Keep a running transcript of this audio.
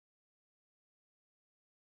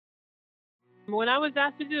When I was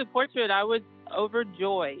asked to do the portrait, I was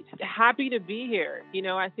overjoyed, happy to be here.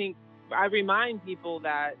 I think I remind people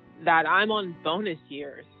that I'm on bonus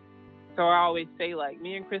years. So I always say, like,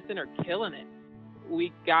 me and Kristen are killing it.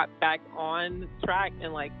 We got back on track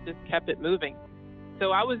and just kept it moving.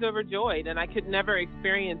 So I was overjoyed, and I could never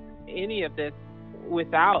experience any of this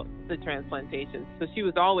without the transplantation. So she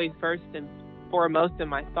was always first and foremost in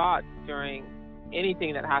my thoughts during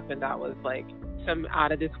anything that happened that was like some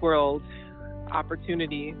out of this world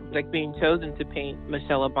opportunity, like being chosen to paint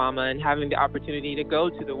Michelle Obama and having the opportunity to go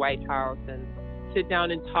to the White House and sit down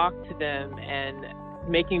and talk to them and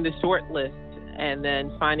making the short list and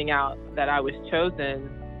then finding out that I was chosen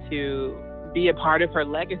to be a part of her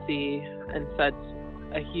legacy in such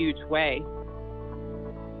a huge way.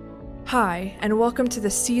 Hi, and welcome to the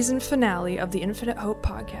season finale of the Infinite Hope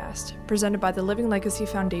podcast, presented by the Living Legacy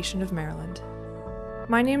Foundation of Maryland.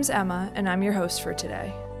 My name's Emma, and I'm your host for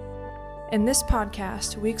today. In this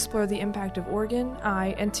podcast, we explore the impact of organ,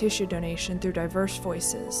 eye, and tissue donation through diverse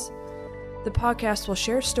voices. The podcast will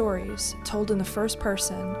share stories, told in the first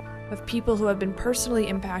person, of people who have been personally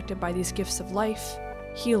impacted by these gifts of life,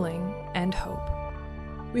 healing, and hope.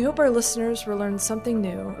 We hope our listeners will learn something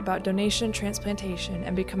new about donation and transplantation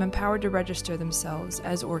and become empowered to register themselves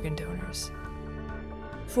as organ donors.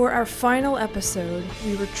 For our final episode,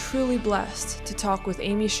 we were truly blessed to talk with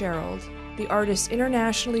Amy Sherald, the artist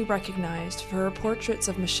internationally recognized for her portraits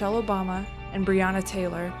of Michelle Obama and Breonna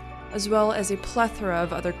Taylor, as well as a plethora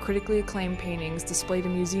of other critically acclaimed paintings displayed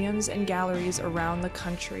in museums and galleries around the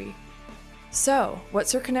country. So,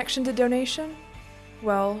 what's her connection to donation?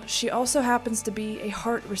 Well, she also happens to be a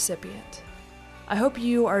heart recipient. I hope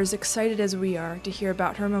you are as excited as we are to hear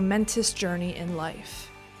about her momentous journey in life.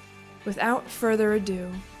 Without further ado,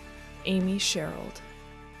 Amy Sherald.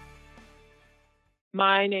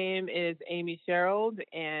 My name is Amy Sherald,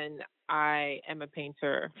 and I am a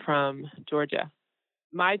painter from Georgia.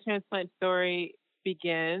 My transplant story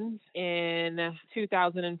begins in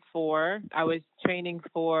 2004. I was training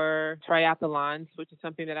for triathlons, which is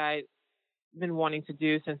something that I've been wanting to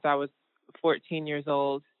do since I was 14 years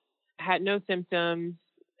old. I had no symptoms.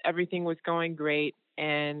 Everything was going great,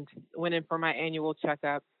 and went in for my annual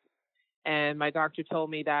checkup. And my doctor told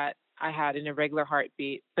me that I had an irregular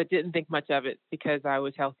heartbeat, but didn't think much of it because I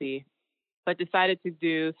was healthy, but decided to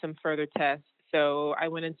do some further tests. So I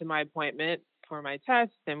went into my appointment for my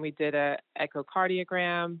test, and we did a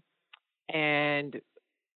echocardiogram, and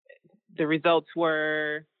the results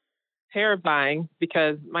were terrifying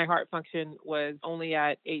because my heart function was only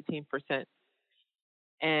at 18%.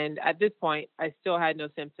 And at this point, I still had no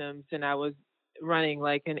symptoms, and I was running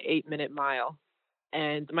like an 8-minute mile.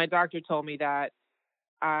 And my doctor told me that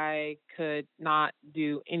I could not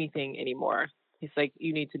do anything anymore. He's like,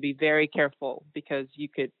 you need to be very careful because you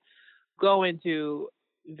could go into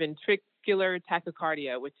ventricular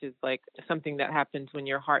tachycardia, which is like something that happens when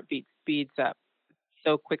your heartbeat speeds up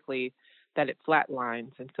so quickly that it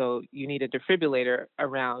flatlines. And so you need a defibrillator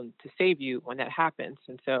around to save you when that happens.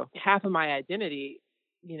 And so half of my identity,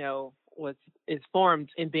 is formed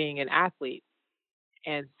in being an athlete.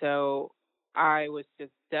 And so I was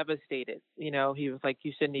just devastated. He was like,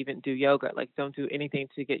 you shouldn't even do yoga. Like, don't do anything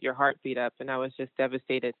to get your heartbeat up. And I was just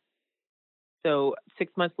devastated. So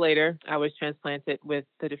 6 months later, I was transplanted with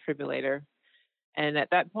the defibrillator. And at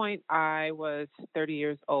that point, I was 30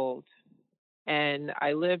 years old. And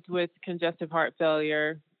I lived with congestive heart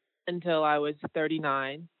failure until I was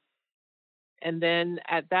 39. And then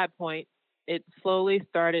at that point, it slowly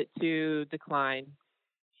started to decline.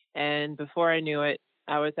 And before I knew it,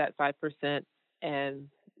 I was at 5%. And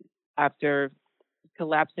after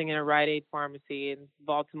collapsing in a Rite Aid pharmacy in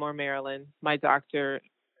Baltimore, Maryland, my doctor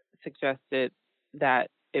suggested that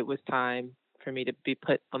it was time for me to be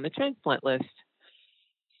put on the transplant list.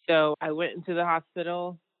 So I went into the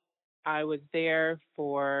hospital. I was there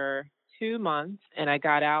for 2 months, and I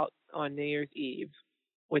got out on New Year's Eve,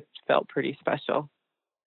 which felt pretty special.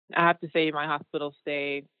 I have to say my hospital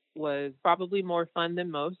stay was probably more fun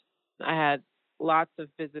than most. I had lots of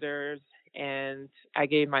visitors, and I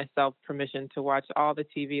gave myself permission to watch all the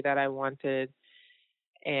TV that I wanted.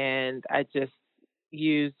 And I just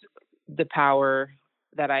used the power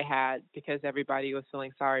that I had because everybody was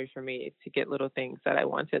feeling sorry for me to get little things that I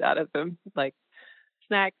wanted out of them, like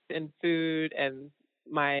snacks and food. And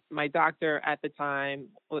my doctor at the time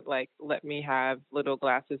would let me have little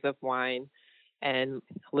glasses of wine and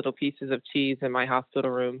little pieces of cheese in my hospital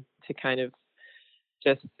room to kind of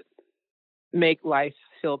just make life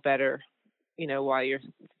feel better, while you're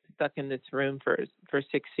stuck in this room for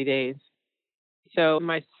 60 days. So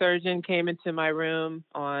my surgeon came into my room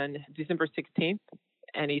on December 16th,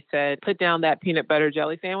 and he said, put down that peanut butter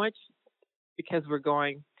jelly sandwich because we're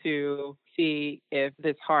going to see if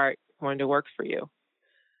this heart is going to work for you.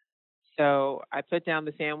 So I put down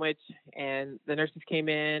the sandwich and the nurses came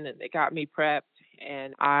in and they got me prepped,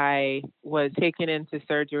 and I was taken into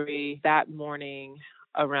surgery that morning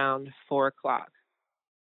around 4 o'clock.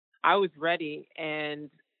 I was ready and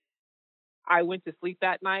I went to sleep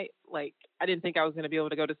that night. Like, I didn't think I was going to be able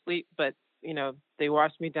to go to sleep, but they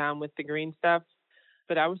washed me down with the green stuff.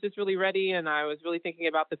 But I was just really ready, and I was really thinking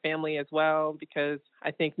about the family as well, because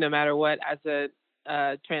I think no matter what, as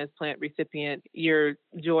a transplant recipient, your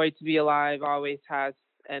joy to be alive always has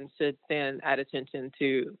and should stand at attention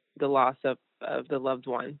to the loss of the loved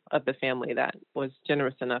one of the family that was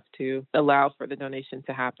generous enough to allow for the donation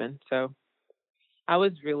to happen. So I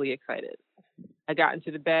was really excited. I got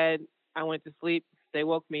into the bed. I went to sleep. They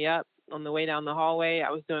woke me up on the way down the hallway.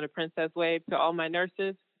 I was doing a princess wave to all my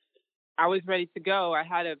nurses. I was ready to go. I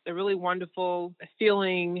had a really wonderful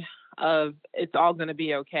feeling of it's all going to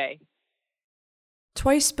be okay.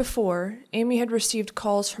 Twice before, Amy had received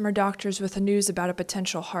calls from her doctors with the news about a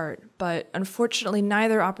potential heart, but unfortunately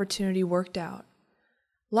neither opportunity worked out.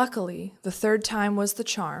 Luckily, the third time was the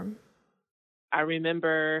charm. I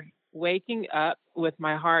remember waking up with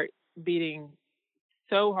my heart beating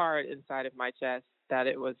so hard inside of my chest that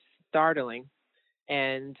it was startling,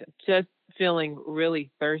 and just feeling really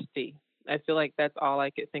thirsty. I feel like that's all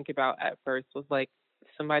I could think about at first was like,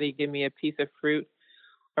 somebody give me a piece of fruit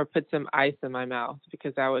or put some ice in my mouth,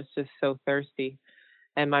 because I was just so thirsty.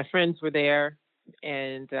 And my friends were there,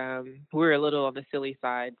 and we were a little on the silly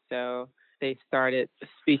side, so they started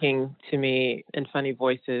speaking to me in funny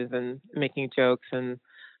voices and making jokes. And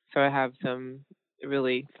so I have some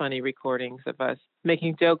really funny recordings of us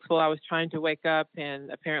making jokes while I was trying to wake up.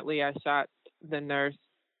 And apparently I shot the nurse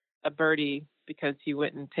a birdie because he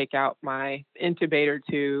wouldn't take out my intubator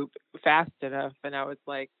tube fast enough. And I was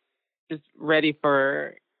like, just ready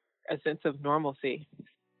for a sense of normalcy.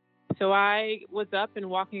 So I was up and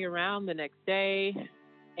walking around the next day,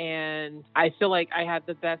 and I feel like I had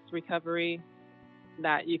the best recovery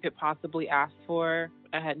that you could possibly ask for.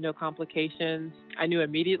 I had no complications. I knew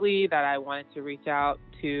immediately that I wanted to reach out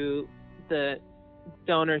to the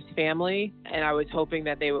donor's family, and I was hoping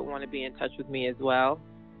that they would want to be in touch with me as well.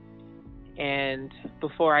 And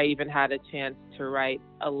before I even had a chance to write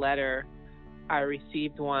a letter, I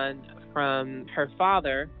received one from her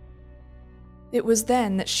father. It was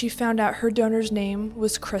then that she found out her donor's name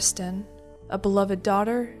was Kristen, a beloved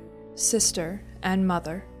daughter, sister, and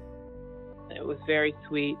mother. It was very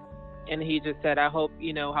sweet. And he just said, I hope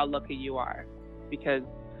you know how lucky you are, because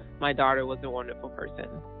my daughter was a wonderful person.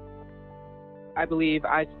 I believe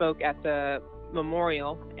I spoke at the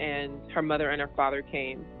memorial, and her mother and her father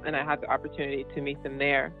came, and I had the opportunity to meet them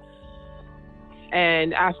there.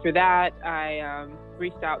 And after that, I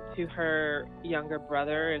reached out to her younger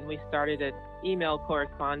brother, and we started an email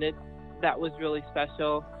correspondence that was really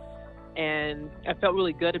special. And I felt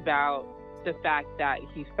really good about the fact that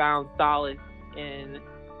he found solace in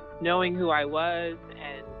knowing who I was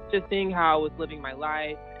and just seeing how I was living my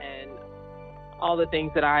life and all the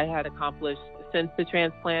things that I had accomplished since the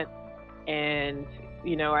transplant. And,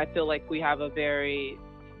 I feel like we have a very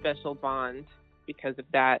special bond because of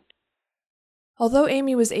that. Although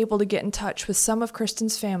Amy was able to get in touch with some of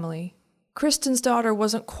Kristen's family, Kristen's daughter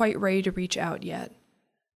wasn't quite ready to reach out yet.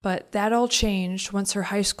 But that all changed once her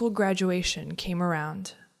high school graduation came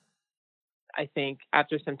around. I think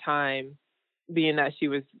after some time, being that she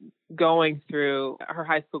was going through her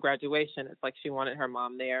high school graduation, it's like she wanted her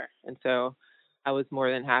mom there. And so I was more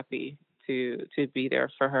than happy to be there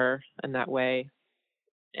for her in that way.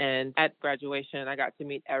 And at graduation, I got to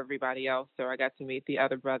meet everybody else. So I got to meet the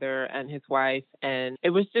other brother and his wife. And it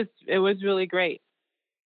was really great.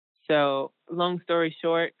 So long story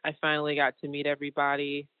short, I finally got to meet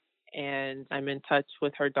everybody, and I'm in touch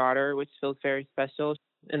with her daughter, which feels very special.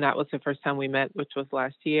 And that was the first time we met, which was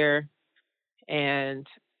last year. And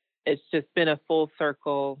it's just been a full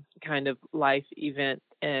circle kind of life event.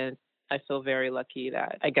 And I feel very lucky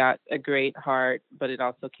that I got a great heart, but it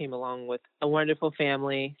also came along with a wonderful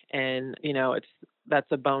family. And, that's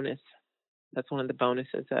a bonus. That's one of the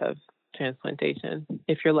bonuses of transplantation,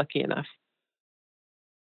 if you're lucky enough.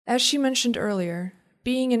 As she mentioned earlier,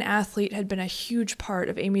 being an athlete had been a huge part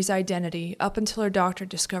of Amy's identity up until her doctor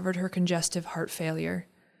discovered her congestive heart failure.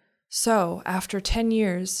 So, after 10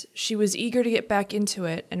 years, she was eager to get back into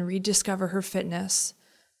it and rediscover her fitness,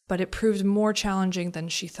 but it proved more challenging than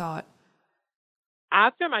she thought.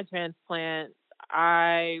 After my transplant,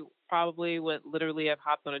 I probably would literally have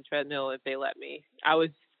hopped on a treadmill if they let me. I was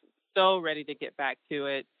so ready to get back to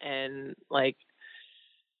it, and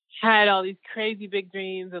had all these crazy big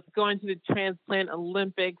dreams of going to the transplant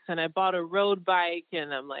Olympics, and I bought a road bike,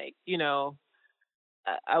 and I'm like,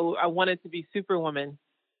 I wanted to be Superwoman.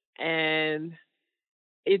 And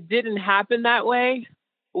it didn't happen that way.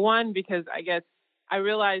 One, because I guess I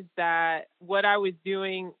realized that what I was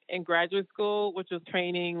doing in graduate school, which was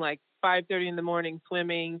training like 5:30 in the morning,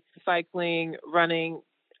 swimming, cycling, running,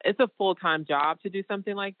 it's a full-time job to do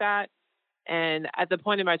something like that. And at the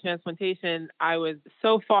point of my transplantation, I was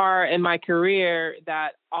so far in my career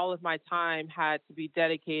that all of my time had to be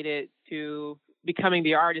dedicated to becoming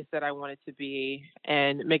the artist that I wanted to be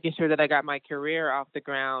and making sure that I got my career off the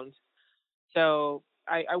ground. So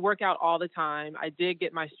I work out all the time. I did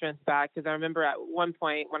get my strength back because I remember at one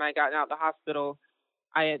point when I got out of the hospital,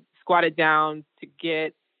 I had squatted down to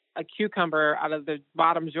get a cucumber out of the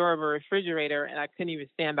bottom drawer of a refrigerator, and I couldn't even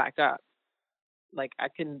stand back up. Like, I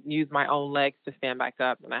couldn't use my own legs to stand back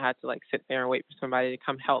up, and I had to like sit there and wait for somebody to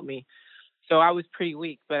come help me. So I was pretty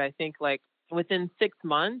weak, but I think like within 6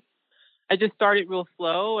 months, I just started real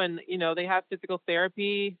slow, and they have physical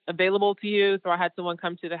therapy available to you. So I had someone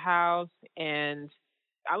come to the house, and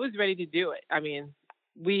I was ready to do it. I mean,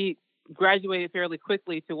 we graduated fairly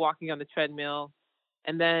quickly to walking on the treadmill.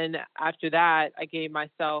 And then after that, I gave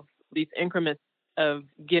myself these increments of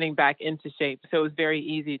getting back into shape. So it was very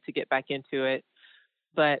easy to get back into it.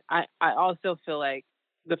 But I also feel like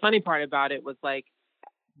the funny part about it was like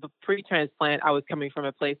the pre-transplant, I was coming from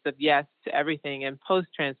a place of yes to everything. And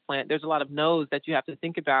post-transplant, there's a lot of no's that you have to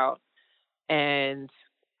think about. And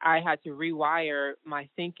I had to rewire my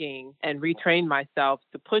thinking and retrain myself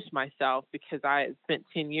to push myself because I had spent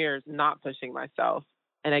 10 years not pushing myself.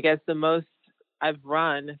 And I guess the most I've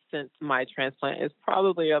run since my transplant is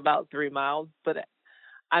probably about 3 miles, but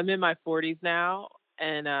I'm in my 40s now.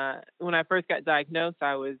 And when I first got diagnosed,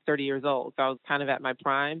 I was 30 years old. So I was kind of at my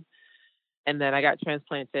prime. And then I got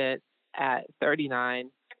transplanted at 39,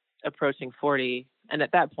 approaching 40. And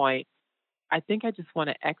at that point, I think I just want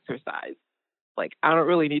to exercise. Like, I don't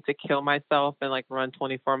really need to kill myself and like run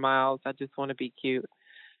 24 miles. I just want to be cute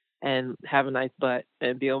and have a nice butt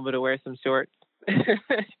and be able to wear some shorts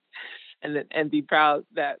and be proud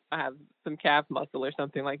that I have some calf muscle or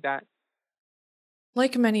something like that.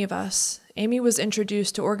 Like many of us, Amy was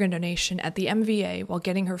introduced to organ donation at the MVA while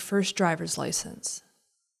getting her first driver's license.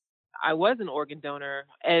 I was an organ donor,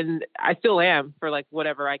 and I still am for like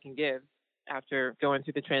whatever I can give after going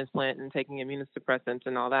through the transplant and taking immunosuppressants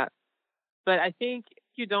and all that. But I think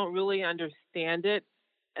you don't really understand it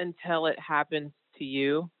until it happens to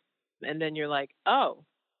you. And then you're like, oh,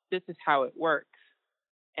 this is how it works.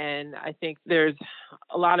 And I think there's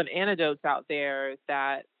a lot of anecdotes out there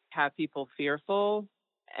that have people fearful.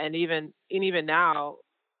 And even now,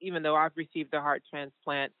 even though I've received a heart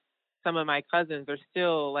transplant, some of my cousins are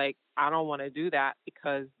still like, I don't want to do that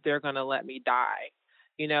because they're going to let me die,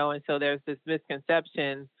 And so there's this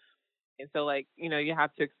misconception. And so like, you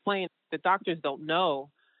have to explain the doctors don't know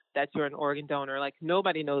that you're an organ donor. Like,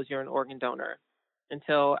 nobody knows you're an organ donor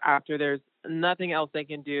until after there's nothing else they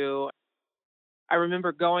can do. I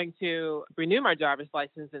remember going to renew my driver's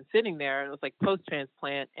license and sitting there, and it was like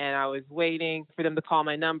post-transplant, and I was waiting for them to call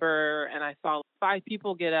my number, and I saw 5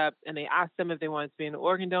 people get up, and they asked them if they wanted to be an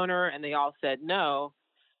organ donor, and they all said no.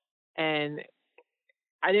 And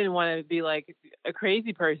I didn't want to be like a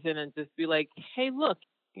crazy person and just be like, hey, look,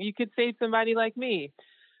 you could save somebody like me.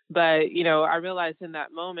 But, I realized in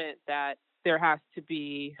that moment that there has to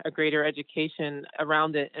be a greater education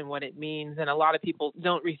around it and what it means. And a lot of people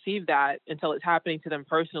don't receive that until it's happening to them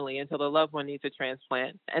personally, until their loved one needs a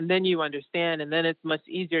transplant. And then you understand, and then it's much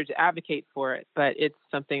easier to advocate for it. But it's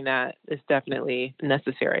something that is definitely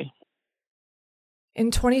necessary. In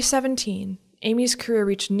 2017, Amy's career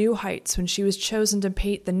reached new heights when she was chosen to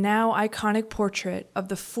paint the now iconic portrait of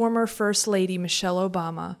the former First Lady Michelle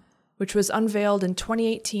Obama, which was unveiled in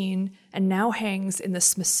 2018 and now hangs in the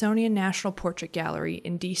Smithsonian National Portrait Gallery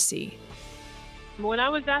in D.C. When I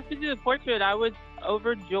was asked to do the portrait, I was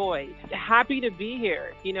overjoyed, happy to be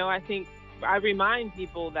here. I think I remind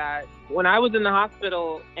people that when I was in the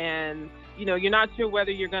hospital and, you're not sure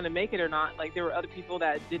whether you're going to make it or not, like there were other people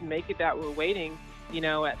that didn't make it that were waiting,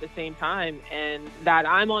 at the same time, and that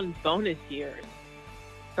I'm on bonus years.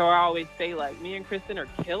 So I always say, like, me and Kristen are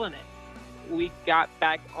killing it. We got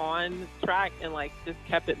back on track and like just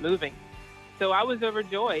kept it moving. So I was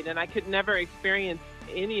overjoyed, and I could never experience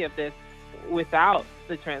any of this without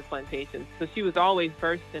the transplantation. So she was always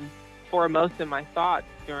first and foremost in my thoughts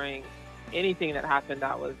during anything that happened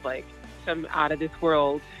that was like some out of this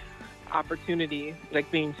world opportunity,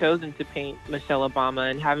 like being chosen to paint Michelle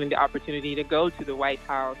Obama and having the opportunity to go to the White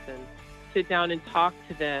House and sit down and talk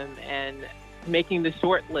to them and making the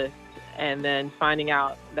short list and then finding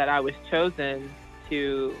out that I was chosen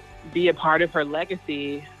to be a part of her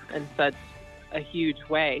legacy in such a huge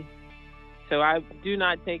way. So I do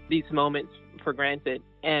not take these moments for granted.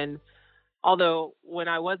 And although when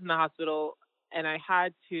I was in the hospital and I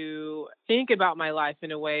had to think about my life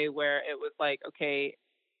in a way where it was like, okay,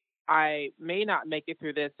 I may not make it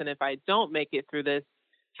through this. And if I don't make it through this,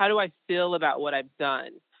 how do I feel about what I've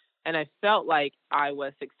done? And I felt like I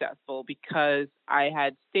was successful because I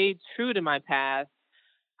had stayed true to my path.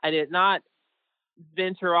 I did not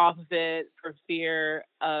venture off of it for fear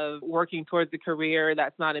of working towards a career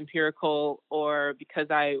that's not empirical, or because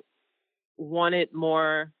I wanted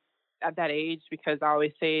more at that age, because I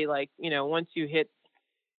always say, like, once you hit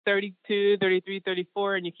 32, 33,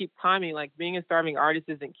 34 and you keep climbing, like, being a starving artist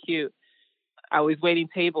isn't cute. I was waiting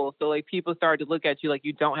tables. So like people started to look at you like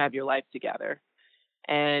you don't have your life together.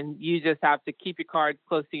 And you just have to keep your cards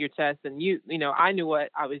close to your chest. And I knew what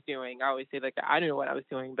I was doing. I always say, like, I knew what I was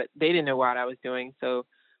doing, but they didn't know what I was doing. So,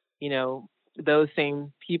 those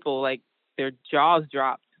same people, like, their jaws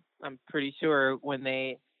dropped, I'm pretty sure, when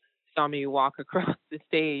they saw me walk across the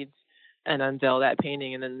stage and unveil that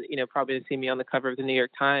painting, and then, probably to see me on the cover of the New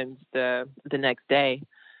York Times the next day.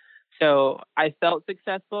 So I felt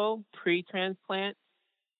successful pre-transplant,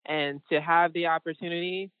 and to have the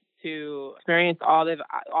opportunity to experience all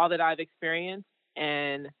that I've experienced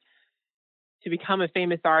and to become a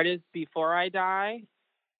famous artist before I die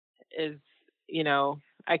is,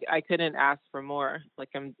 I couldn't ask for more. Like,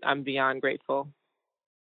 I'm beyond grateful.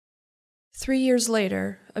 3 years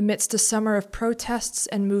later, amidst a summer of protests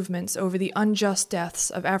and movements over the unjust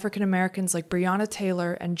deaths of African Americans like Breonna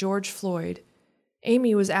Taylor and George Floyd,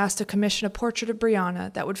 Amy was asked to commission a portrait of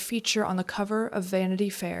Breonna that would feature on the cover of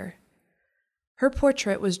Vanity Fair. Her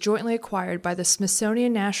portrait was jointly acquired by the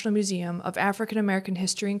Smithsonian National Museum of African American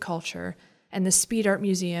History and Culture and the Speed Art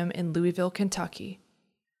Museum in Louisville, Kentucky.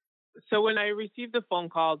 So when I received the phone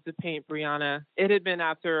call to paint Breonna, it had been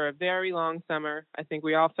after a very long summer. I think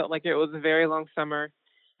we all felt like it was a very long summer.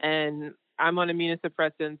 And I'm on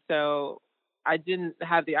immunosuppressant, so I didn't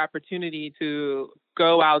have the opportunity to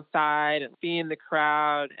go outside and be in the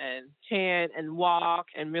crowd and chant and walk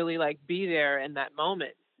and really, like, be there in that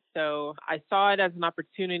moment. So I saw it as an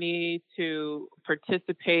opportunity to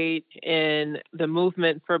participate in the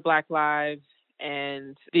movement for Black lives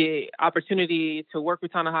and the opportunity to work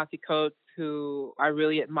with Ta-Nehisi Coates, who I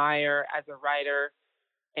really admire as a writer.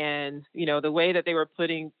 And, the way that they were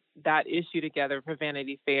putting that issue together for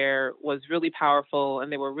Vanity Fair was really powerful,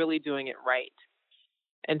 and they were really doing it right.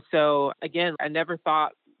 And so, again, I never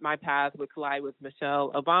thought my path would collide with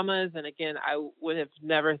Michelle Obama's. And again, I would have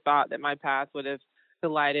never thought that my path would have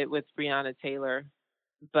collided with Breonna Taylor.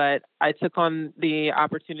 But I took on the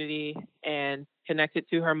opportunity and connected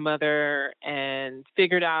to her mother and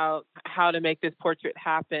figured out how to make this portrait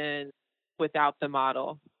happen without the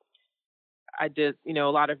model. I did, a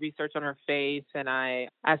lot of research on her face, and I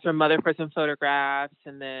asked her mother for some photographs,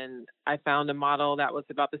 and then I found a model that was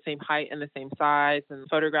about the same height and the same size and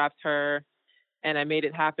photographed her, and I made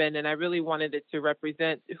it happen. And I really wanted it to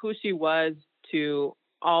represent who she was to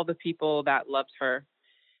all the people that loved her.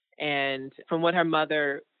 And from what her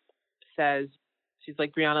mother says, she's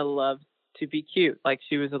like, Breonna loved to be cute, like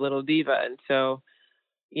she was a little diva. And so,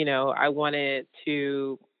 I wanted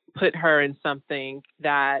to put her in something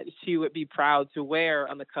that she would be proud to wear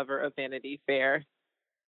on the cover of Vanity Fair,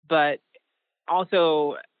 but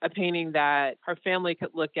also a painting that her family could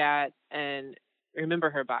look at and remember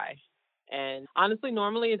her by. And honestly,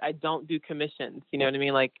 normally I don't do commissions, you know what I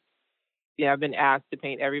mean? Like, I've been asked to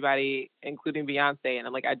paint everybody, including Beyonce, and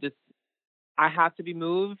I'm like, I have to be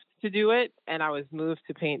moved to do it. And I was moved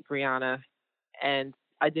to paint Breonna, and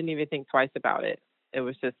I didn't even think twice about it. It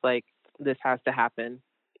was just like, this has to happen.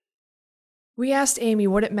 We asked Amy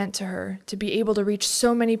what it meant to her to be able to reach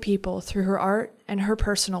so many people through her art and her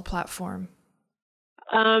personal platform.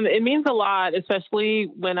 It means a lot, especially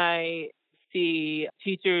when I see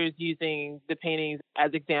teachers using the paintings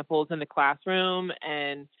as examples in the classroom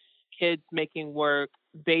and kids making work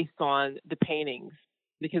based on the paintings,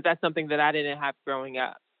 because that's something that I didn't have growing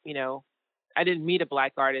up. I didn't meet a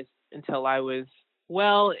Black artist until I was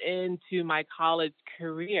well into my college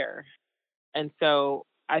career. And so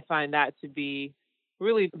I find that to be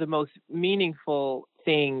really the most meaningful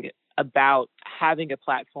thing about having a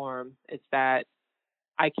platform, is that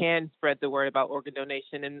I can spread the word about organ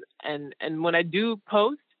donation. And when I do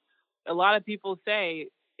post, a lot of people say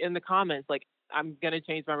in the comments, like, I'm going to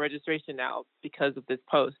change my registration now because of this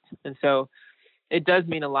post. And so it does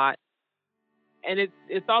mean a lot. And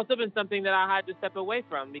it's also been something that I had to step away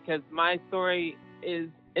from, because my story is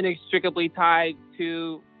inextricably tied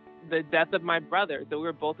to the death of my brother. So we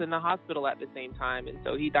were both in the hospital at the same time. And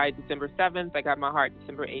so he died December 7th. I got my heart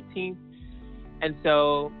December 18th. And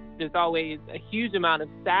so there's always a huge amount of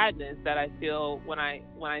sadness that I feel when I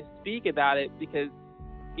speak about it, because,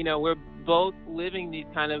 you know, we're both living these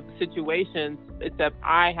kind of situations, except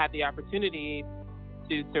I had the opportunity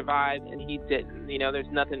to survive and he didn't. You know,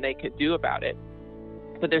 there's nothing they could do about it,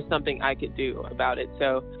 but there's something I could do about it.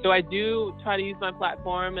 So I do try to use my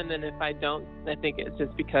platform, and then if I don't, I think it's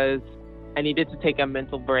just because I needed to take a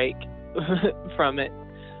mental break from it.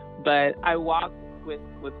 But I walk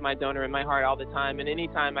with my donor in my heart all the time, and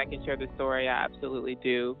anytime I can share the story, I absolutely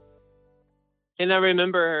do. And I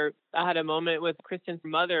remember I had a moment with Kristen's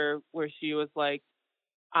mother where she was like,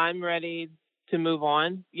 I'm ready to move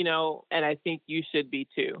on, you know, and I think you should be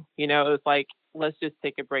too. You know, it was like, let's just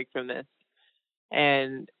take a break from this.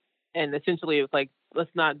 And essentially it was like,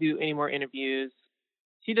 let's not do any more interviews.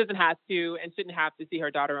 She doesn't have to and shouldn't have to see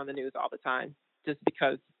her daughter on the news all the time just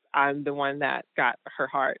because I'm the one that got her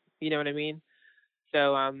heart. You know what I mean?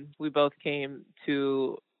 So we both came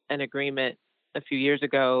to an agreement a few years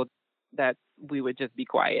ago that we would just be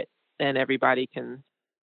quiet and everybody can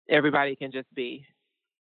just be.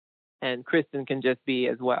 And Kristen can just be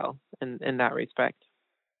as well in that respect.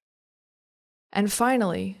 And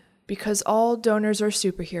finally, because all donors are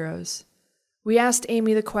superheroes, we asked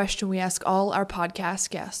Amy the question we ask all our podcast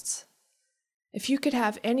guests. If you could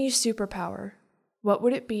have any superpower, what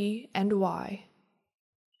would it be and why?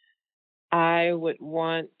 I would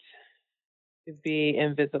want to be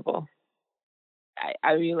invisible.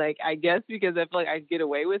 I mean, like, I guess because I feel like I'd get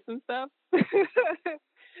away with some stuff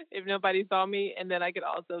if nobody saw me. And then I could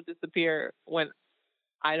also disappear when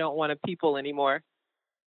I don't want to people anymore.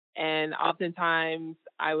 And oftentimes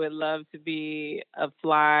I would love to be a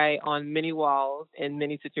fly on many walls in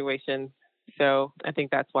many situations. So I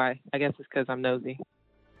think that's why. I guess it's because I'm nosy.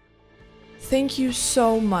 Thank you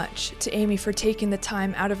so much to Amy for taking the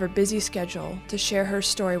time out of her busy schedule to share her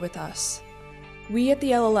story with us. We at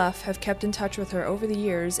the LLF have kept in touch with her over the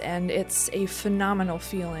years, and it's a phenomenal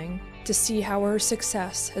feeling to see how her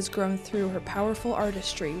success has grown through her powerful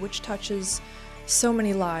artistry, which touches so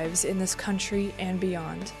many lives in this country and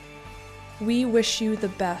beyond. We wish you the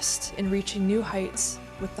best in reaching new heights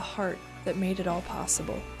with the heart that made it all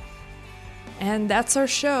possible. And that's our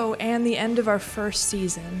show and the end of our first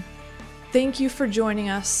season. Thank you for joining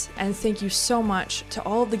us, and thank you so much to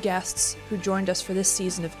all of the guests who joined us for this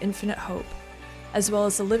season of Infinite Hope, as well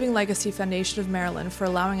as the Living Legacy Foundation of Maryland for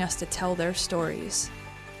allowing us to tell their stories.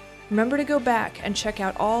 Remember to go back and check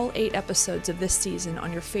out all 8 episodes of this season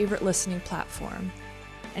on your favorite listening platform,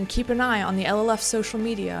 and keep an eye on the LLF social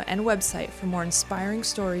media and website for more inspiring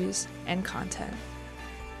stories and content.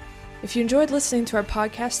 If you enjoyed listening to our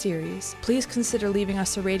podcast series, please consider leaving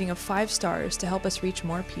us a rating of 5 stars to help us reach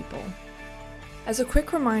more people. As a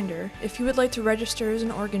quick reminder, if you would like to register as an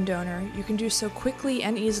organ donor, you can do so quickly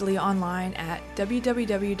and easily online at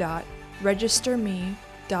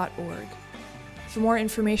www.registerme.org. For more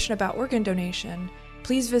information about organ donation,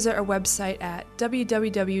 please visit our website at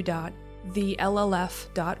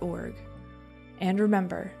www.thelllf.org. And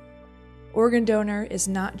remember, organ donor is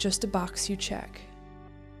not just a box you check.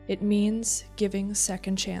 It means giving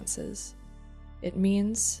second chances. It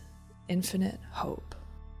means infinite hope.